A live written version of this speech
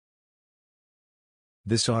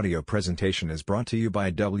This audio presentation is brought to you by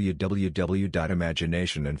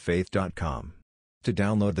www.imaginationandfaith.com. To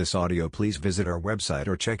download this audio, please visit our website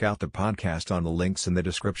or check out the podcast on the links in the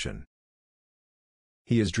description.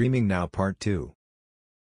 He is Dreaming Now Part 2.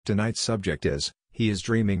 Tonight's subject is, He is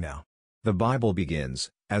Dreaming Now. The Bible begins,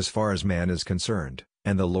 as far as man is concerned,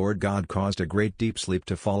 and the Lord God caused a great deep sleep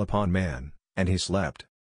to fall upon man, and he slept.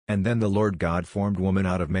 And then the Lord God formed woman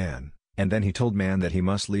out of man. And then he told man that he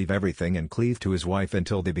must leave everything and cleave to his wife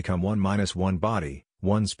until they become one body,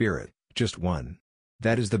 one spirit, just one.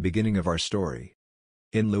 That is the beginning of our story.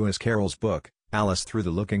 In Lewis Carroll's book, Alice Through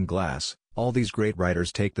the Looking Glass, all these great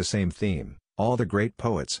writers take the same theme, all the great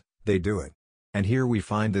poets, they do it. And here we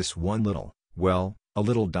find this one little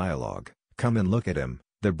dialogue. "Come and look at him,"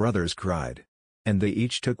 the brothers cried. And they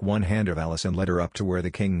each took one hand of Alice and led her up to where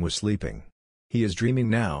the king was sleeping. "He is dreaming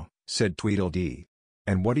now," said Tweedledee.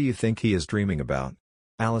 "And what do you think he is dreaming about?"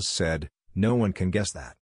 Alice said, "No one can guess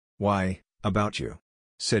that." "Why, about you,"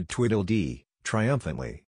 said Tweedledee,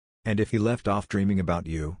 triumphantly. "And if he left off dreaming about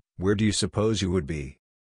you, where do you suppose you would be?"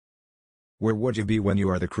 "Where would you be when you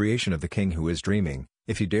are the creation of the king who is dreaming,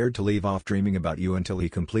 if he dared to leave off dreaming about you until he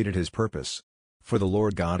completed his purpose? For the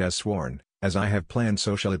Lord God has sworn, as I have planned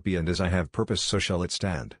so shall it be, and as I have purposed so shall it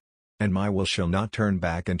stand. And my will shall not turn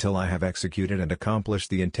back until I have executed and accomplished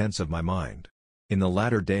the intents of my mind. In the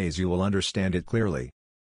latter days you will understand it clearly."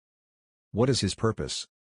 What is his purpose?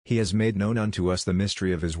 He has made known unto us the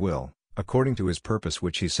mystery of his will, according to his purpose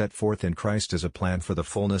which he set forth in Christ as a plan for the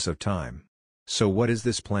fullness of time. So what is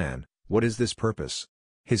this plan, what is this purpose?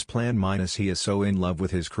 His plan minus he is so in love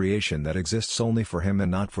with his creation that exists only for him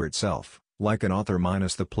and not for itself, like an author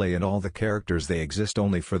minus the play and all the characters, they exist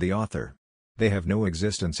only for the author. They have no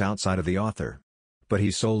existence outside of the author. But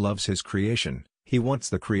he so loves his creation, he wants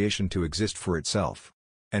the creation to exist for itself.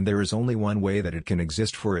 And there is only one way that it can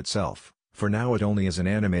exist for itself, for now it only is an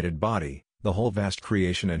animated body, the whole vast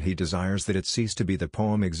creation, and he desires that it cease to be the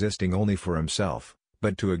poem existing only for himself,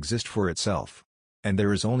 but to exist for itself. And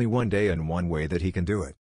there is only one day and one way that he can do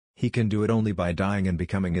it. He can do it only by dying and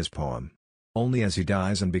becoming his poem. Only as he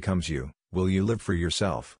dies and becomes you, will you live for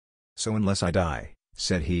yourself. "So unless I die,"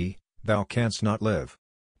 said he, "thou canst not live.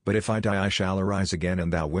 But if I die I shall arise again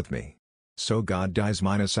and thou with me." So God dies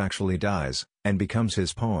minus actually dies, and becomes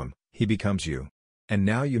his poem, he becomes you. And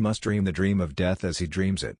now you must dream the dream of death as he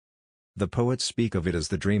dreams it. The poets speak of it as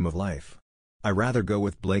the dream of life. I rather go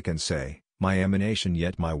with Blake and say, "My emanation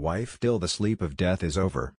yet my wife till the sleep of death is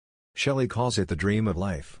over." Shelley calls it the dream of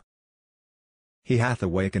life. He hath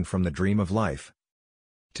awakened from the dream of life.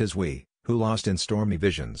 'Tis we, who lost in stormy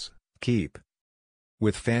visions, keep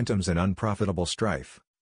with phantoms and unprofitable strife.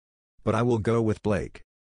 But I will go with Blake.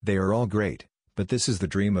 They are all great, but this is the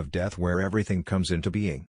dream of death where everything comes into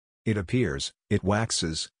being. It appears, it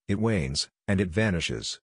waxes, it wanes, and it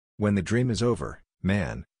vanishes. When the dream is over,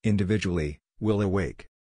 man, individually, will awake.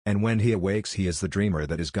 And when he awakes he is the dreamer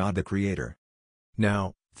that is God the Creator.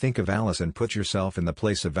 Now, think of Alice and put yourself in the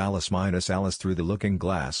place of Alice minus Alice Through the Looking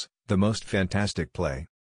Glass, the most fantastic play.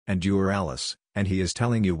 And you are Alice, and he is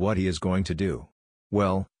telling you what he is going to do.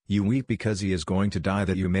 Well, you weep because he is going to die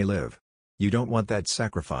that you may live. You don't want that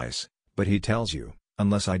sacrifice, but he tells you,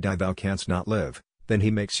 "Unless I die thou canst not live." Then he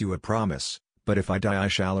makes you a promise, "But if I die I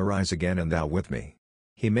shall arise again and thou with me."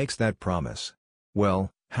 He makes that promise.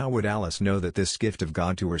 Well, how would Alice know that this gift of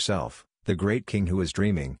God to herself, the great king who is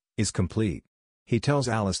dreaming, is complete? He tells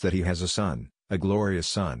Alice that he has a son, a glorious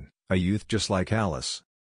son, a youth just like Alice.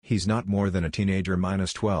 He's not more than a teenager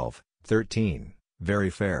minus 12, 13, very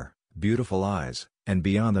fair, beautiful eyes, and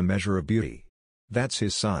beyond the measure of beauty. That's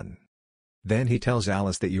his son. Then he tells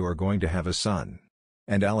Alice that you are going to have a son.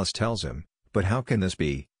 And Alice tells him, "But how can this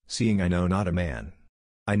be, seeing I know not a man?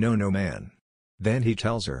 I know no man." Then he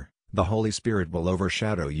tells her, "The Holy Spirit will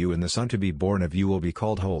overshadow you, and the son to be born of you will be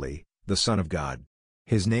called Holy, the Son of God.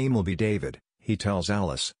 His name will be David." He tells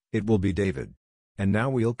Alice, "It will be David." And now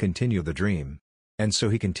we'll continue the dream. And so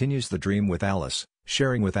he continues the dream with Alice,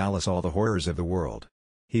 sharing with Alice all the horrors of the world.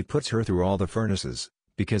 He puts her through all the furnaces,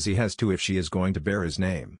 because he has to if she is going to bear his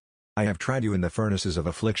name. "I have tried you in the furnaces of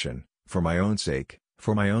affliction, for my own sake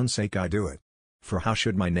I do it. For how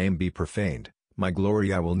should my name be profaned, my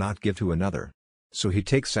glory I will not give to another." So he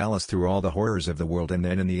takes Alice through all the horrors of the world, and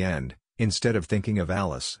then in the end, instead of thinking of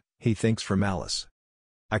Alice, he thinks from Alice.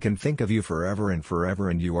 "I can think of you forever,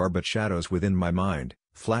 and you are but shadows within my mind,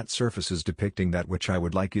 flat surfaces depicting that which I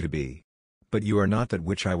would like you to be. But you are not that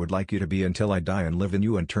which I would like you to be until I die and live in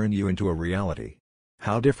you and turn you into a reality."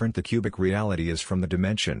 How different the cubic reality is from the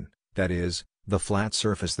dimension, that is, the flat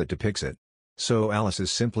surface that depicts it. So Alice is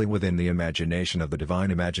simply within the imagination of the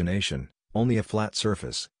divine imagination, only a flat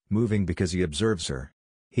surface, moving because he observes her.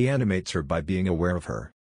 He animates her by being aware of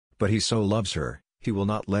her. But he so loves her, he will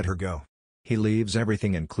not let her go. He leaves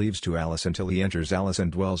everything and cleaves to Alice until he enters Alice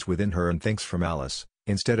and dwells within her and thinks from Alice,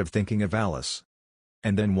 instead of thinking of Alice.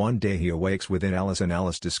 And then one day he awakes within Alice and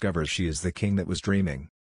Alice discovers she is the king that was dreaming.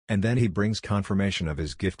 And then he brings confirmation of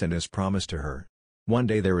his gift and his promise to her. One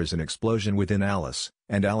day there is an explosion within Alice,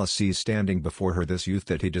 and Alice sees standing before her this youth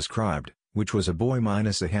that he described, which was a boy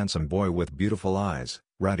minus a handsome boy with beautiful eyes,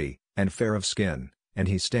 ruddy, and fair of skin, and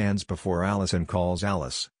he stands before Alice and calls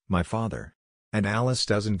Alice, "My father." And Alice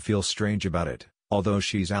doesn't feel strange about it, although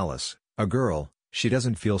she's Alice, a girl, she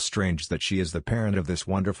doesn't feel strange that she is the parent of this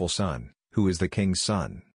wonderful son, who is the king's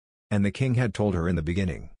son. And the king had told her in the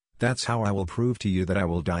beginning, "That's how I will prove to you that I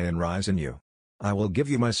will die and rise in you. I will give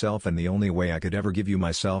you myself, and the only way I could ever give you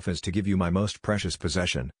myself is to give you my most precious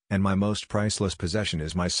possession, and my most priceless possession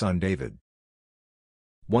is my son David.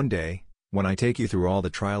 One day, when I take you through all the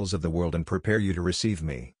trials of the world and prepare you to receive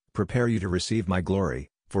me, prepare you to receive my glory,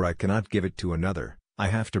 for I cannot give it to another, I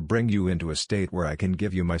have to bring you into a state where I can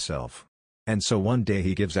give you myself." And so one day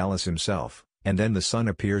he gives Alice himself, and then the son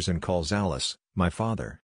appears and calls Alice, "My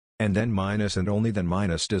father." And then minus and only then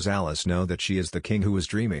minus does Alice know that she is the king who was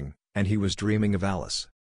dreaming, and he was dreaming of Alice.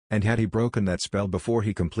 And had he broken that spell before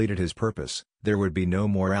he completed his purpose, there would be no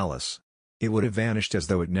more Alice. It would have vanished as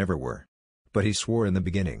though it never were. But he swore in the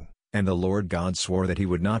beginning, and the Lord God swore that he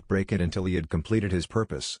would not break it until he had completed his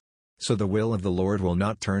purpose. So the will of the Lord will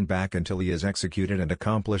not turn back until he has executed and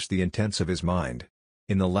accomplished the intents of his mind.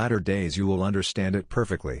 In the latter days you will understand it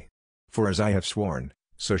perfectly. For as I have sworn,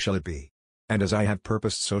 so shall it be. And as I have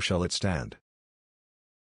purposed, so shall it stand.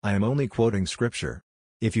 I am only quoting scripture.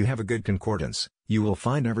 If you have a good concordance, you will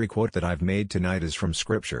find every quote that I've made tonight is from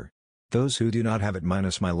scripture. Those who do not have it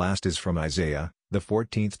minus my last is from Isaiah, the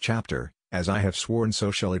 14th chapter, "As I have sworn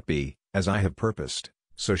so shall it be, as I have purposed,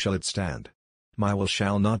 so shall it stand. My will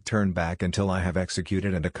shall not turn back until I have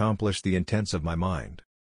executed and accomplished the intents of my mind.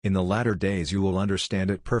 In the latter days you will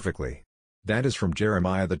understand it perfectly." That is from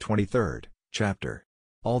Jeremiah the 23rd chapter.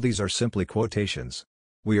 All these are simply quotations.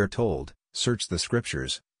 We are told, "Search the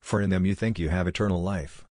scriptures, for in them you think you have eternal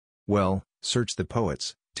life." Well, search the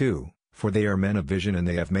poets, too, for they are men of vision and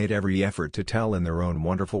they have made every effort to tell in their own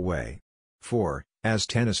wonderful way. For, as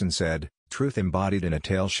Tennyson said, "Truth embodied in a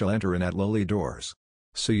tale shall enter in at lowly doors."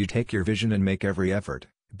 So you take your vision and make every effort,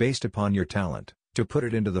 based upon your talent, to put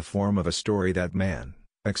it into the form of a story that man,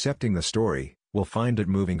 accepting the story, will find it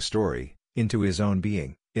moving story, into his own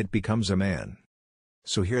being, it becomes a man.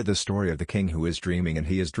 So hear the story of the king who is dreaming, and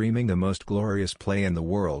he is dreaming the most glorious play in the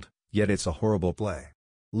world, yet it's a horrible play.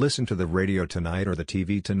 Listen to the radio tonight or the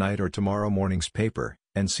TV tonight or tomorrow morning's paper,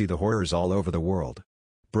 and see the horrors all over the world.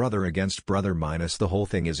 Brother against brother minus the whole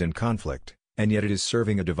thing is in conflict, and yet it is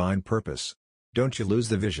serving a divine purpose. Don't you lose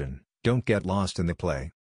the vision, don't get lost in the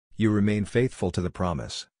play. You remain faithful to the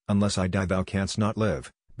promise, "Unless I die thou canst not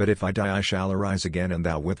live, but if I die I shall arise again and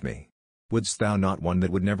thou with me." Wouldst thou not one that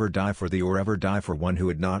would never die for thee or ever die for one who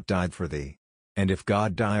had not died for thee? And if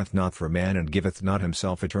God dieth not for man and giveth not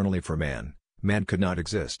himself eternally for man, man could not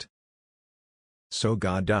exist. So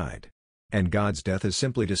God died. And God's death is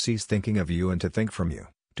simply to cease thinking of you and to think from you,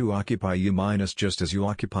 to occupy you minus just as you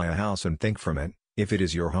occupy a house and think from it, if it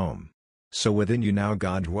is your home. So within you now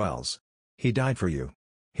God dwells. He died for you.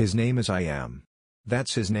 His name is I Am.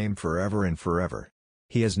 That's his name forever and forever.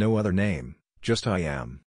 He has no other name, just I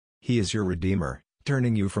Am. He is your Redeemer,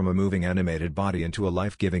 turning you from a moving animated body into a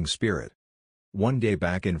life-giving spirit. One day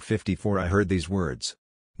back in '54 I heard these words.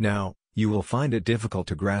 Now, you will find it difficult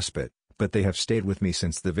to grasp it, but they have stayed with me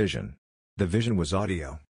since the vision. The vision was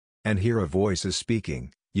audio. And here a voice is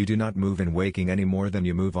speaking, "You do not move in waking any more than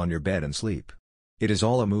you move on your bed and sleep. It is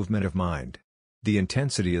all a movement of mind. The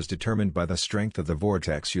intensity is determined by the strength of the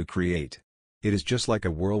vortex you create. It is just like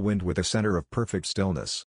a whirlwind with a center of perfect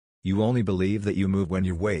stillness. You only believe that you move when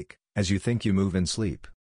you wake, as you think you move in sleep.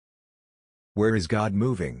 Where is God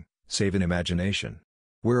moving, save in imagination?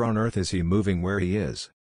 Where on earth is he moving where he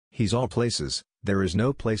is? He's all places, there is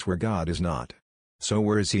no place where God is not. So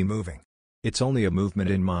where is he moving? It's only a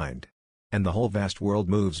movement in mind. And the whole vast world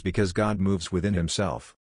moves because God moves within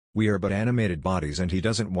himself. We are but animated bodies, and he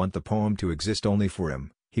doesn't want the poem to exist only for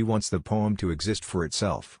him, he wants the poem to exist for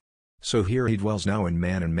itself. So here he dwells now in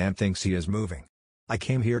man, and man thinks he is moving. I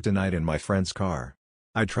came here tonight in my friend's car.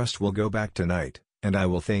 I trust we'll go back tonight, and I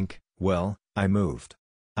will think, well, I moved.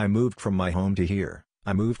 I moved from my home to here,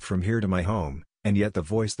 I moved from here to my home, and yet the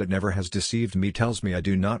voice that never has deceived me tells me I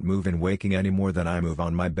do not move in waking any more than I move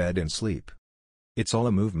on my bed in sleep. It's all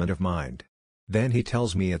a movement of mind. Then he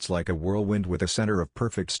tells me it's like a whirlwind with a center of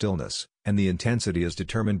perfect stillness, and the intensity is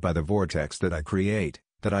determined by the vortex that I create,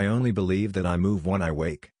 That I only believe that I move when I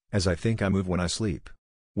wake, as I think I move when I sleep.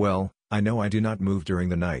 Well, I know I do not move during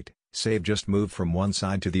the night, save just move from one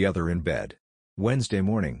side to the other in bed. Wednesday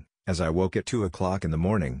morning, as I woke at 2 o'clock in the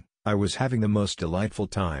morning, I was having the most delightful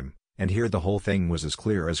time, and here the whole thing was as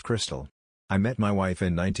clear as crystal. I met my wife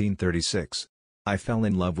in 1936. I fell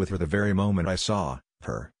in love with her the very moment I saw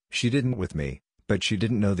her. She didn't with me, but she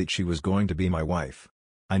didn't know that she was going to be my wife.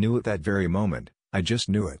 I knew it that very moment, I just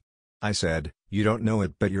knew it. I said, "You don't know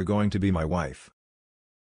it, but you're going to be my wife."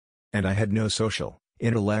 And I had no social,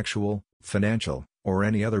 intellectual, financial, or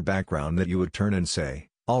any other background that you would turn and say,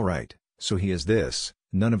 "All right, so he is this,"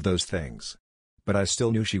 none of those things. But I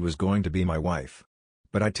still knew she was going to be my wife.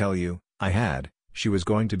 But I tell you, she was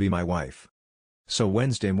going to be my wife. So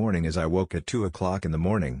Wednesday morning as I woke at 2 o'clock in the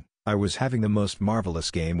morning, I was having the most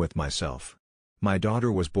marvelous game with myself. My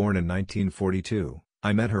daughter was born in 1942,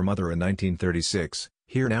 I met her mother in 1936,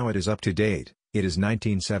 here now it is up to date, it is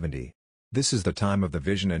 1970. This is the time of the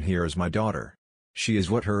vision and here is my daughter. She is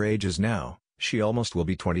what her age is now, she almost will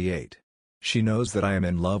be 28. She knows that I am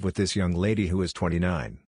in love with this young lady who is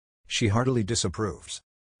 29. She heartily disapproves.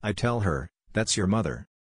 I tell her, "That's your mother."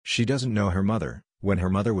 She doesn't know her mother, when her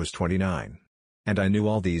mother was 29. And I knew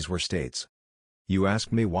all these were states. You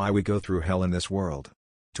ask me why we go through hell in this world.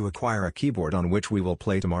 To acquire a keyboard on which we will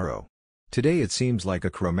play tomorrow. Today it seems like a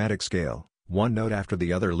chromatic scale, one note after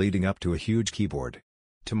the other leading up to a huge keyboard.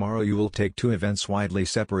 Tomorrow you will take two events widely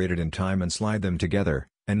separated in time and slide them together,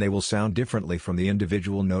 and they will sound differently from the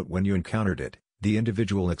individual note when you encountered it, the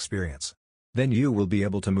individual experience. Then you will be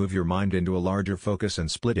able to move your mind into a larger focus and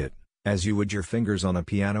split it, as you would your fingers on a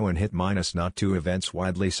piano and hit minus not two events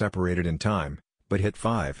widely separated in time, but hit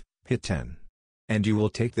 5, hit 10. And you will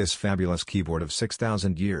take this fabulous keyboard of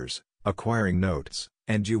 6,000 years, acquiring notes,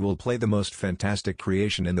 and you will play the most fantastic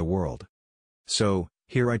creation in the world. So,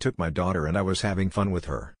 here I took my daughter and I was having fun with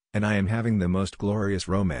her, and I am having the most glorious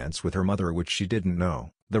romance with her mother which she didn't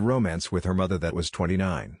know, the romance with her mother that was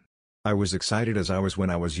 29. I was excited as I was when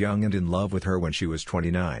I was young and in love with her when she was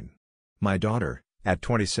 29. My daughter, at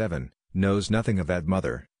 27, knows nothing of that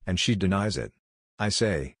mother, and she denies it. I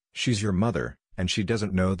say, "She's your mother," and she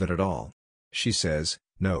doesn't know that at all. She says,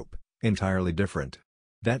 "Nope, entirely different."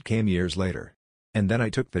 That came years later. And then I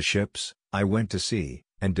took the ships, I went to sea,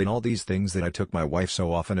 and did all these things that I took my wife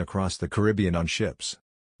so often across the Caribbean on ships.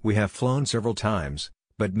 We have flown several times,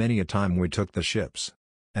 but many a time we took the ships.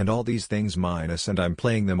 And all these things minus and I'm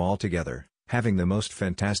playing them all together, having the most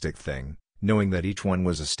fantastic thing, knowing that each one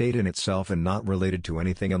was a state in itself and not related to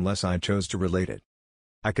anything unless I chose to relate it.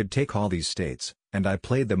 I could take all these states, and I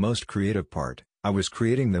played the most creative part. I was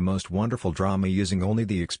creating the most wonderful drama using only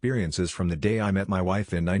the experiences from the day I met my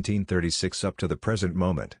wife in 1936 up to the present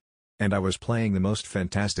moment. And I was playing the most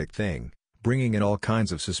fantastic thing, bringing in all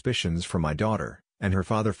kinds of suspicions from my daughter, and her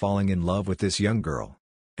father falling in love with this young girl.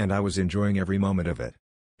 And I was enjoying every moment of it.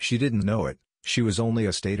 She didn't know it, she was only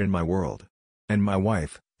a state in my world. And my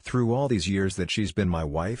wife, through all these years that she's been my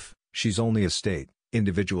wife, she's only a state,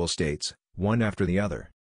 individual states, one after the other.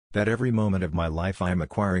 That every moment of my life I am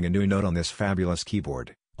acquiring a new note on this fabulous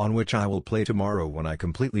keyboard, on which I will play tomorrow when I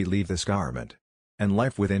completely leave this garment. And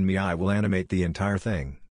life within me I will animate the entire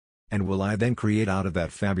thing. And will I then create out of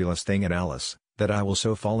that fabulous thing an Alice, that I will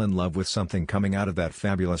so fall in love with something coming out of that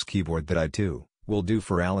fabulous keyboard that I too, will do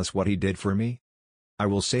for Alice what he did for me? I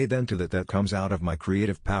will say then to that comes out of my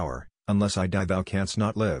creative power, unless I die thou canst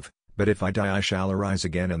not live, but if I die I shall arise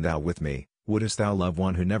again and thou with me, wouldest thou love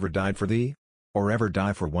one who never died for thee? Or ever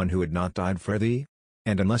die for one who had not died for thee?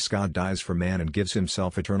 And unless God dies for man and gives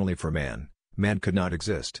himself eternally for man, man could not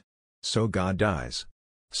exist. So God dies.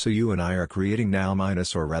 So you and I are creating now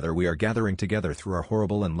minus or rather we are gathering together through our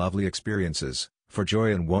horrible and lovely experiences, for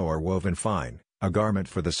joy and woe are woven fine, a garment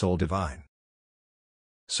for the soul divine.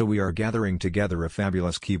 So we are gathering together a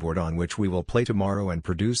fabulous keyboard on which we will play tomorrow and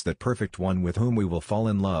produce that perfect one with whom we will fall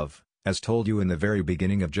in love, as told you in the very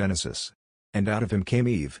beginning of Genesis. And out of him came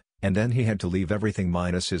Eve. And then he had to leave everything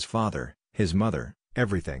minus his father, his mother,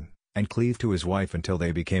 everything, and cleave to his wife until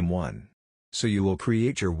they became one. So you will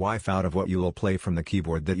create your wife out of what you will play from the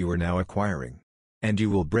keyboard that you are now acquiring. And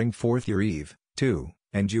you will bring forth your Eve, too,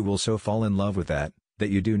 and you will so fall in love with that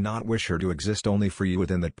you do not wish her to exist only for you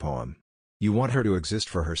within that poem. You want her to exist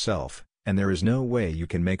for herself, and there is no way you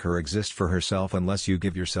can make her exist for herself unless you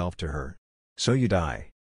give yourself to her. So you die.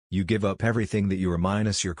 You give up everything that you are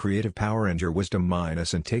minus your creative power and your wisdom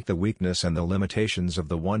minus and take the weakness and the limitations of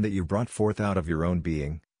the one that you brought forth out of your own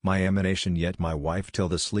being, my emanation yet my wife till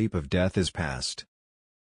the sleep of death is past.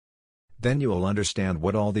 Then you will understand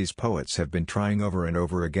what all these poets have been trying over and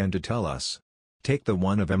over again to tell us. Take the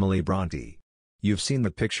one of Emily Bronte. You've seen the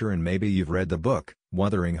picture and maybe you've read the book,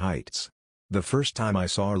 Wuthering Heights. The first time I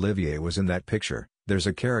saw Olivier was in that picture. There's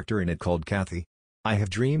a character in it called Kathy. I have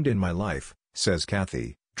dreamed in my life, says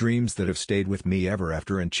Kathy, dreams that have stayed with me ever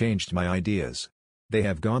after and changed my ideas. They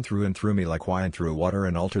have gone through and through me like wine through water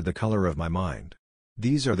and altered the color of my mind.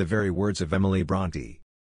 These are the very words of Emily Bronte.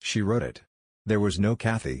 She wrote it. There was no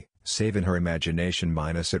Kathy, save in her imagination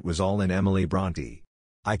minus it was all in Emily Bronte.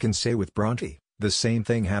 I can say with Bronte, the same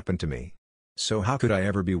thing happened to me. So how could I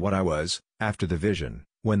ever be what I was, after the vision,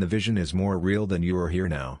 when the vision is more real than you are here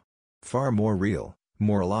now? Far more real,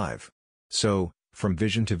 more alive. So, from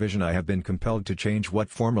vision to vision I have been compelled to change what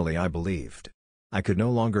formerly I believed. I could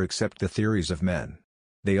no longer accept the theories of men.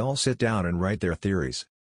 They all sit down and write their theories.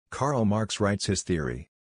 Karl Marx writes his theory.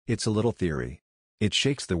 It's a little theory. It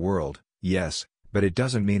shakes the world, yes, but it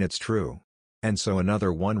doesn't mean it's true. And so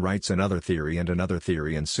another one writes another theory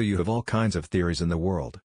and so you have all kinds of theories in the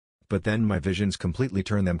world. But then my visions completely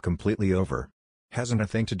turn them completely over. Hasn't a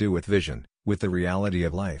thing to do with vision, with the reality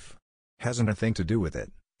of life. Hasn't a thing to do with it,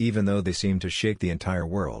 even though they seem to shake the entire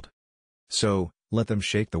world. So, let them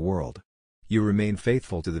shake the world. You remain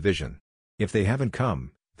faithful to the vision. If they haven't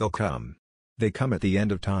come, they'll come. They come at the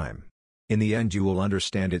end of time. In the end you will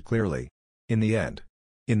understand it clearly. In the end.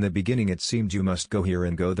 In the beginning it seemed you must go here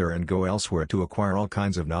and go there and go elsewhere to acquire all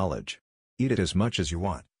kinds of knowledge. Eat it as much as you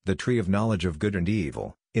want, the tree of knowledge of good and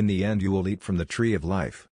evil. In the end you will eat from the tree of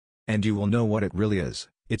life. And you will know what it really is,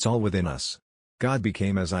 it's all within us. God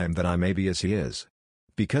became as I am that I may be as He is.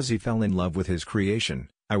 Because He fell in love with His creation,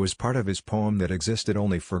 I was part of His poem that existed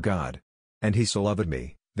only for God. And He so loved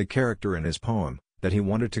me, the character in His poem, that He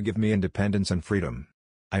wanted to give me independence and freedom.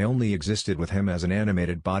 I only existed with Him as an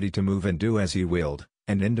animated body to move and do as He willed,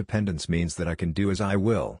 and independence means that I can do as I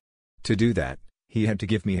will. To do that, He had to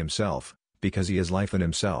give me Himself, because He is life in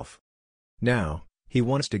Himself. Now, He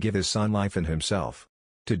wants to give His Son life in Himself.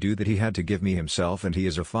 To do that He had to give me Himself, and He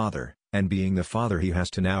is a Father, and being the Father He has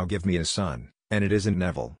to now give me His Son, and it isn't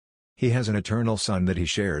Neville. He has an eternal Son that He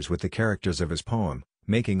shares with the characters of His poem,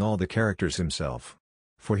 making all the characters Himself.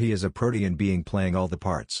 For He is a protean being playing all the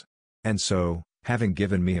parts. And so, having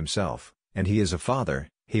given me Himself, and He is a Father,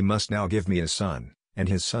 He must now give me His Son, and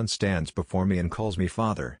His Son stands before me and calls me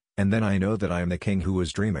Father, and then I know that I am the King who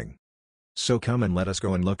was dreaming. So come and let us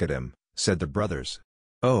go and look at Him, said the brothers.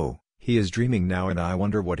 Oh, he is dreaming now and I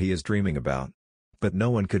wonder what he is dreaming about. But no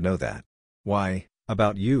one could know that. Why,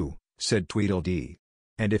 about you, said Tweedledee.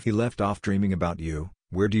 And if he left off dreaming about you,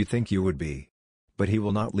 where do you think you would be? But he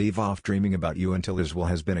will not leave off dreaming about you until his will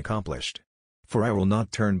has been accomplished. For I will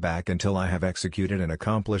not turn back until I have executed and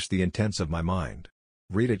accomplished the intents of my mind.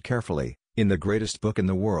 Read it carefully, in the greatest book in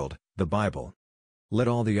the world, the Bible. Let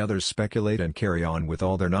all the others speculate and carry on with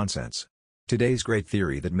all their nonsense. Today's great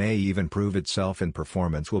theory that may even prove itself in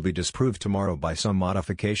performance will be disproved tomorrow by some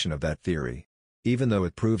modification of that theory. Even though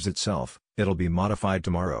it proves itself, it'll be modified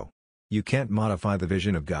tomorrow. You can't modify the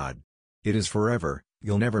vision of God. It is forever,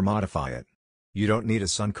 you'll never modify it. You don't need a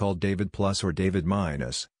son called David plus or David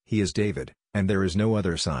minus, he is David, and there is no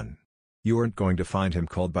other son. You aren't going to find him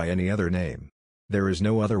called by any other name. There is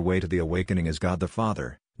no other way to the awakening as God the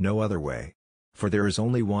Father, no other way. For there is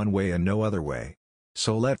only one way and no other way.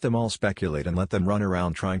 So let them all speculate and let them run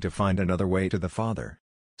around trying to find another way to the Father.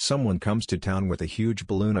 Someone comes to town with a huge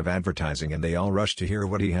balloon of advertising and they all rush to hear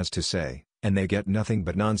what he has to say, and they get nothing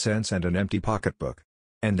but nonsense and an empty pocketbook.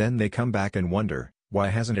 And then they come back and wonder, why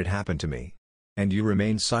hasn't it happened to me? And you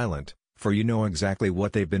remain silent, for you know exactly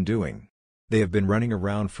what they've been doing. They have been running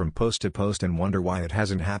around from post to post and wonder why it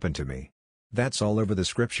hasn't happened to me. That's all over the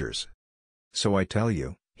scriptures. So I tell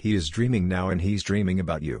you, he is dreaming now and he's dreaming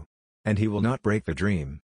about you. And he will not break the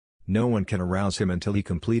dream. No one can arouse him until he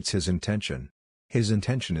completes his intention. His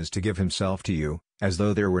intention is to give himself to you, as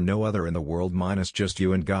though there were no other in the world minus just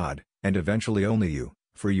you and God, and eventually only you,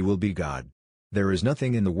 for you will be God. There is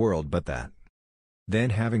nothing in the world but that. Then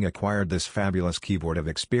having acquired this fabulous keyboard of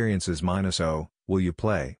experiences -0, will you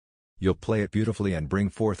play? You'll play it beautifully and bring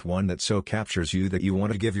forth one that so captures you that you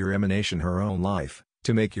want to give your emanation her own life,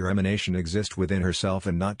 to make your emanation exist within herself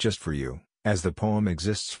and not just for you, as the poem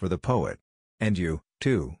exists for the poet. And you,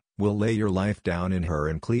 too, will lay your life down in her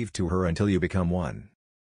and cleave to her until you become one.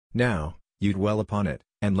 Now, you dwell upon it,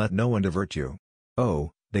 and let no one divert you.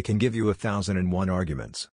 Oh, they can give you 1,001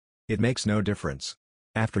 arguments. It makes no difference.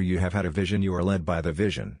 After you have had a vision you are led by the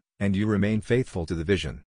vision, and you remain faithful to the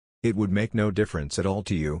vision. It would make no difference at all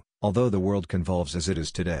to you, although the world convolves as it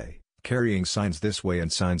is today, carrying signs this way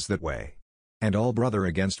and signs that way. And all brother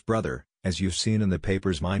against brother, as you've seen in the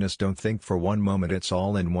papers don't think for one moment it's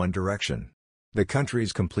all in one direction. The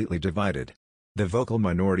country's completely divided. The vocal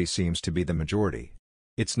minority seems to be the majority.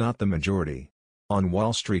 It's not the majority. On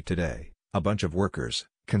Wall Street today, a bunch of workers,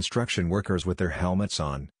 construction workers with their helmets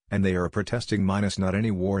on, and they are protesting minus not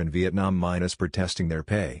any war in Vietnam minus protesting their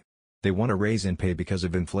pay. They want a raise in pay because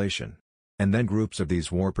of inflation. And then groups of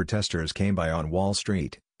these war protesters came by on Wall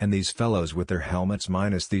Street, and these fellows with their helmets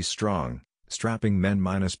minus these strong, strapping men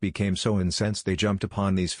minus became so incensed they jumped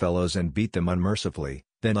upon these fellows and beat them unmercifully,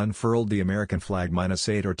 then unfurled the American flag minus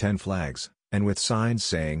 8 or 10 flags, and with signs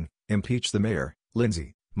saying, "Impeach the mayor,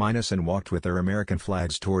 Lindsay," minus and walked with their American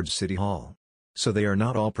flags towards City Hall. So they are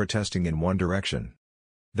not all protesting in one direction.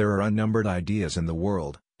 There are unnumbered ideas in the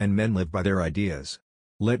world, and men live by their ideas.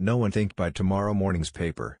 Let no one think by tomorrow morning's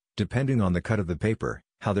paper, depending on the cut of the paper,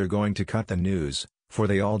 how they're going to cut the news, for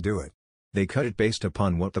they all do it. They cut it based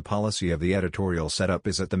upon what the policy of the editorial setup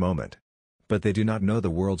is at the moment. But they do not know the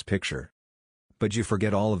world's picture. But you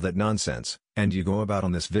forget all of that nonsense, and you go about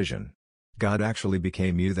on this vision. God actually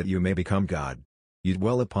became you that you may become God. You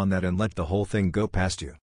dwell upon that and let the whole thing go past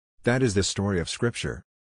you. That is the story of Scripture.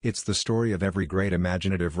 It's the story of every great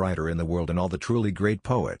imaginative writer in the world and all the truly great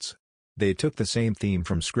poets. They took the same theme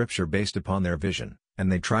from Scripture based upon their vision,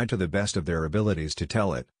 and they tried to the best of their abilities to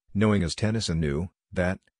tell it, knowing as Tennyson knew,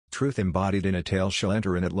 that, truth embodied in a tale shall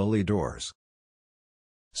enter in at lowly doors.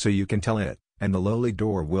 So you can tell it, and the lowly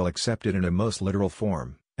door will accept it in a most literal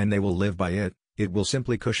form, and they will live by it. It will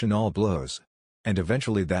simply cushion all blows. And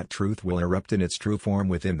eventually that truth will erupt in its true form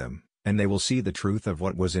within them, and they will see the truth of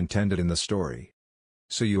what was intended in the story.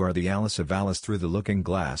 So you are the Alice of Alice through the looking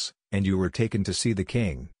glass, and you were taken to see the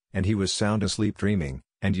king, and he was sound asleep dreaming,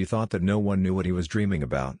 and you thought that no one knew what he was dreaming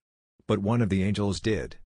about. But one of the angels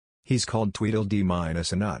did. He's called Tweedledee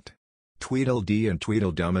minus a nut. Tweedledee and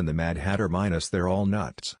Tweedledum and the Mad Hatter minus they're all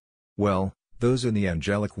nuts. Well, those in the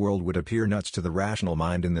angelic world would appear nuts to the rational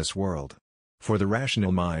mind in this world. For the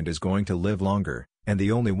rational mind is going to live longer, and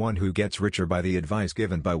the only one who gets richer by the advice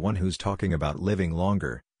given by one who's talking about living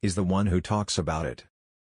longer, is the one who talks about it.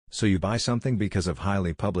 So you buy something because of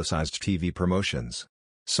highly publicized TV promotions.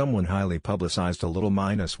 Someone highly publicized a little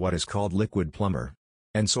minus what is called liquid plumber.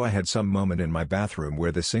 And so I had some moment in my bathroom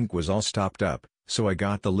where the sink was all stopped up, so I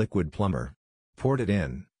got the liquid plumber. Poured it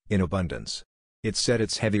in abundance. It said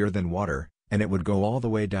it's heavier than water, and it would go all the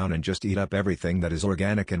way down and just eat up everything that is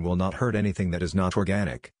organic and will not hurt anything that is not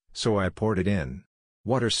organic, so I poured it in.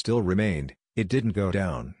 Water still remained, it didn't go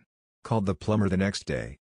down. Called the plumber the next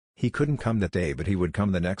day. He couldn't come that day but he would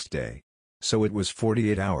come the next day. So it was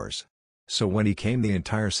 48 hours. So when he came the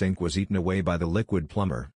entire sink was eaten away by the liquid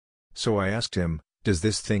plumber. So I asked him, "Does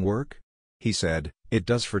this thing work?" He said, "It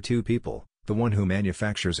does for two people, the one who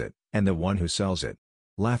manufactures it, and the one who sells it."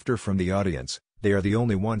 Laughter from the audience. They are the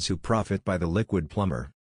only ones who profit by the liquid plumber.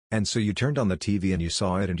 And so you turned on the TV and you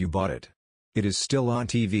saw it and you bought it. It is still on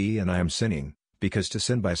TV and I am sinning, because to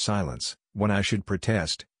sin by silence, when I should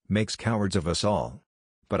protest, makes cowards of us all.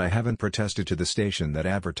 But I haven't protested to the station that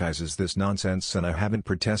advertises this nonsense and I haven't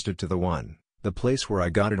protested to the place where I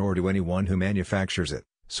got it or to anyone who manufactures it,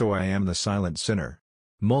 so I am the silent sinner.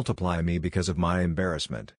 Multiply me because of my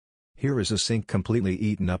embarrassment. Here is a sink completely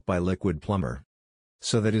eaten up by liquid plumber.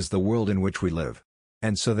 So that is the world in which we live.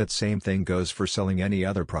 And so that same thing goes for selling any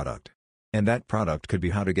other product. And that product could be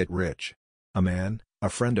how to get rich. A man, a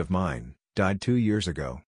friend of mine, died 2 years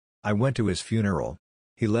ago. I went to his funeral.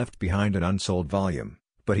 He left behind an unsold volume,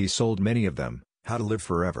 but he sold many of them, How to Live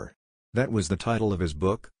Forever. That was the title of his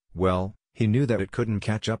book. Well, he knew that it couldn't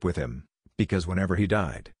catch up with him, because whenever he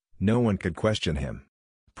died, no one could question him.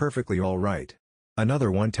 Perfectly all right. Another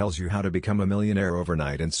one tells you how to become a millionaire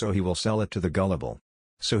overnight and so he will sell it to the gullible.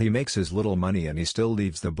 So he makes his little money and he still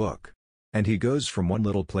leaves the book. And he goes from one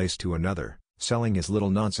little place to another, selling his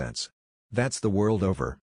little nonsense. That's the world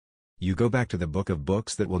over. You go back to the book of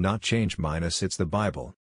books that will not change minus it's the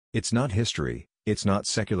Bible. It's not history, it's not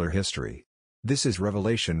secular history. This is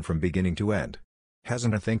revelation from beginning to end.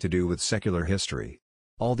 Hasn't a thing to do with secular history.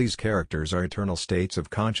 All these characters are eternal states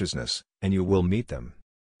of consciousness, and you will meet them.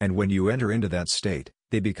 And when you enter into that state,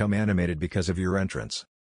 they become animated because of your entrance.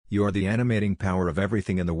 You are the animating power of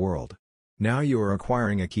everything in the world. Now you are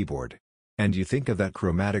acquiring a keyboard. And you think of that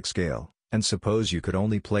chromatic scale, and suppose you could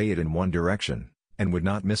only play it in one direction, and would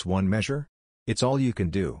not miss one measure? It's all you can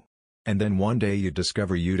do. And then one day you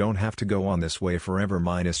discover you don't have to go on this way forever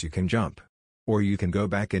minus you can jump. Or you can go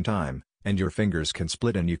back in time, and your fingers can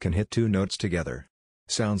split and you can hit two notes together.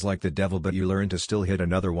 Sounds like the devil but you learn to still hit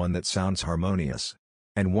another one that sounds harmonious.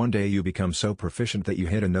 And one day you become so proficient that you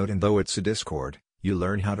hit a note and though it's a discord, you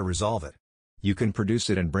learn how to resolve it. You can produce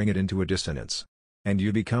it and bring it into a dissonance. And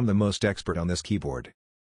you become the most expert on this keyboard.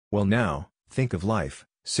 Well now, think of life,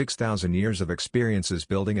 6,000 years of experiences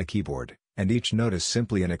building a keyboard, and each note is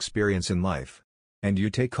simply an experience in life. And you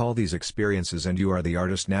take all these experiences and you are the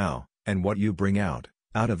artist now, and what you bring out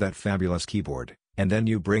of that fabulous keyboard, and then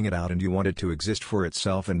you bring it out and you want it to exist for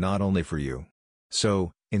itself and not only for you.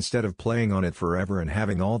 So, instead of playing on it forever and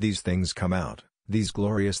having all these things come out, these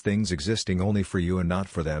glorious things existing only for you and not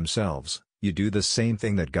for themselves, you do the same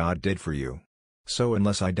thing that God did for you. So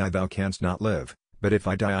unless I die thou canst not live, but if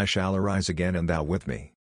I die I shall arise again and thou with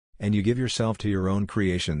me. And you give yourself to your own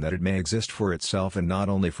creation that it may exist for itself and not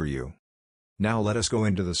only for you. Now let us go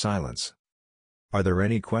into the silence. Are there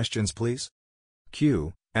any questions please?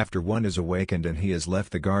 Q. After one is awakened and he has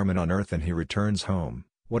left the garment on earth and he returns home,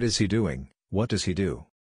 what is he doing? What does he do?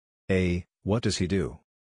 A. What does he do?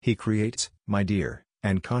 He creates, my dear,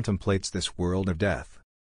 and contemplates this world of death.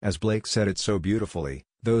 As Blake said it so beautifully,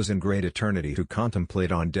 those in great eternity who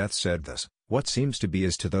contemplate on death said this, what seems to be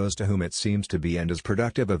is to those to whom it seems to be and is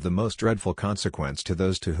productive of the most dreadful consequence to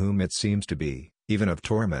those to whom it seems to be, even of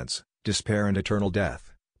torments, despair and eternal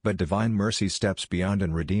death, but divine mercy steps beyond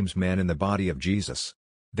and redeems man in the body of Jesus.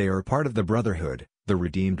 They are part of the brotherhood, the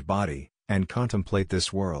redeemed body, and contemplate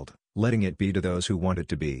this world, letting it be to those who want it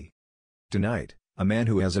to be. Tonight, a man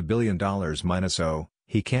who has $1 billion minus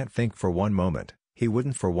he can't think for one moment, he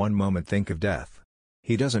wouldn't for one moment think of death.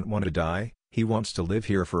 He doesn't want to die, he wants to live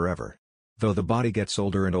here forever. Though the body gets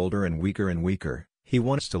older and weaker, he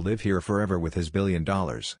wants to live here forever with his $1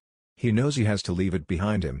 billion. He knows he has to leave it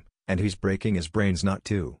behind him, and he's breaking his brains not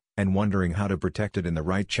to, and wondering how to protect it in the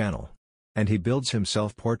right channel. And he builds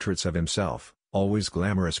himself portraits of himself, always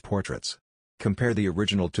glamorous portraits. Compare the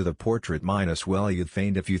original to the portrait minus you'd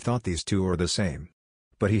faint if you thought these two are the same.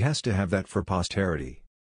 But he has to have that for posterity.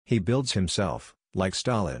 He builds himself, like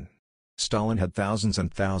Stalin. Stalin had thousands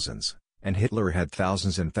and thousands, and Hitler had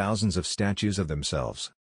thousands and thousands of statues of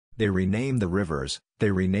themselves. They renamed the rivers,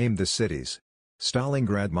 they renamed the cities.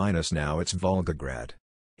 Stalingrad minus now it's Volgograd.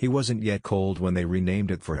 He wasn't yet cold when they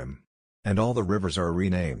renamed it for him. And all the rivers are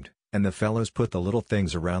renamed, and the fellows put the little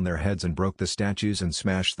things around their heads and broke the statues and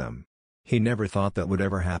smashed them. He never thought that would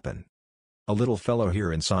ever happen. A little fellow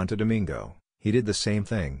here in Santo Domingo, he did the same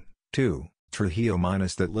thing, too. Trujillo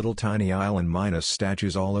minus that little tiny island minus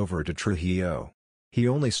statues all over to Trujillo. He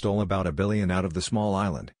only stole about $1 billion out of the small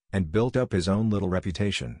island, and built up his own little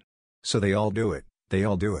reputation. So they all do it, they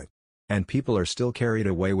all do it. And people are still carried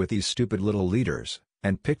away with these stupid little leaders,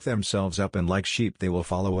 and pick themselves up and like sheep they will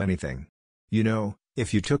follow anything. You know,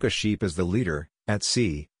 if you took a sheep as the leader, at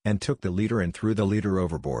sea, and took the leader and threw the leader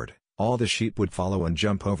overboard, all the sheep would follow and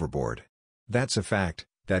jump overboard. That's a fact,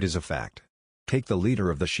 that is a fact. Take the leader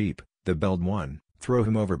of the sheep, the belled one, throw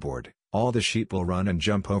him overboard, all the sheep will run and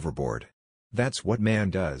jump overboard. That's what man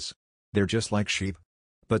does. They're just like sheep.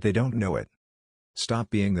 But they don't know it. Stop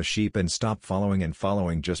being the sheep and stop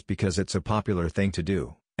following just because it's a popular thing to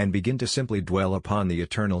do, and begin to simply dwell upon the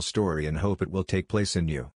eternal story and hope it will take place in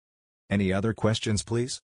you. Any other questions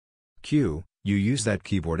please? Q. You use that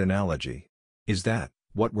keyboard analogy. Is that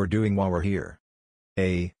what we're doing while we're here?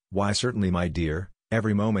 A. Why certainly my dear,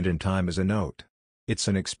 every moment in time is a note. It's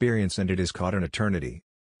an experience and it is caught in eternity.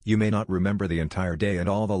 You may not remember the entire day and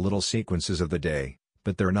all the little sequences of the day,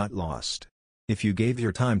 but they're not lost. If you gave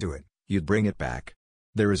your time to it, you'd bring it back.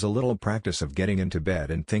 There is a little practice of getting into bed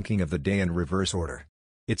and thinking of the day in reverse order.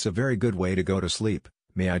 It's a very good way to go to sleep,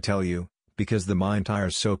 may I tell you, because the mind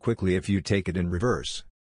tires so quickly if you take it in reverse.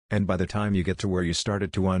 And by the time you get to where you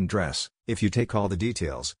started to undress, if you take all the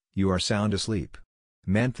details, you are sound asleep.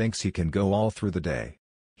 Man thinks he can go all through the day.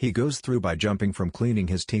 He goes through by jumping from cleaning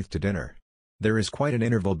his teeth to dinner. There is quite an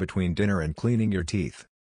interval between dinner and cleaning your teeth.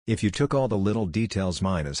 If you took all the little details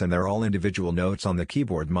minus and they're all individual notes on the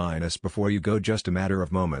keyboard minus before you go just a matter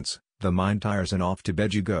of moments, the mind tires and off to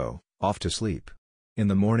bed you go, off to sleep. In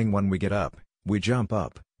the morning when we get up, we jump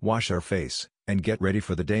up, wash our face, and get ready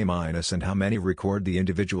for the day minus and how many record the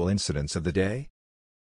individual incidents of the day?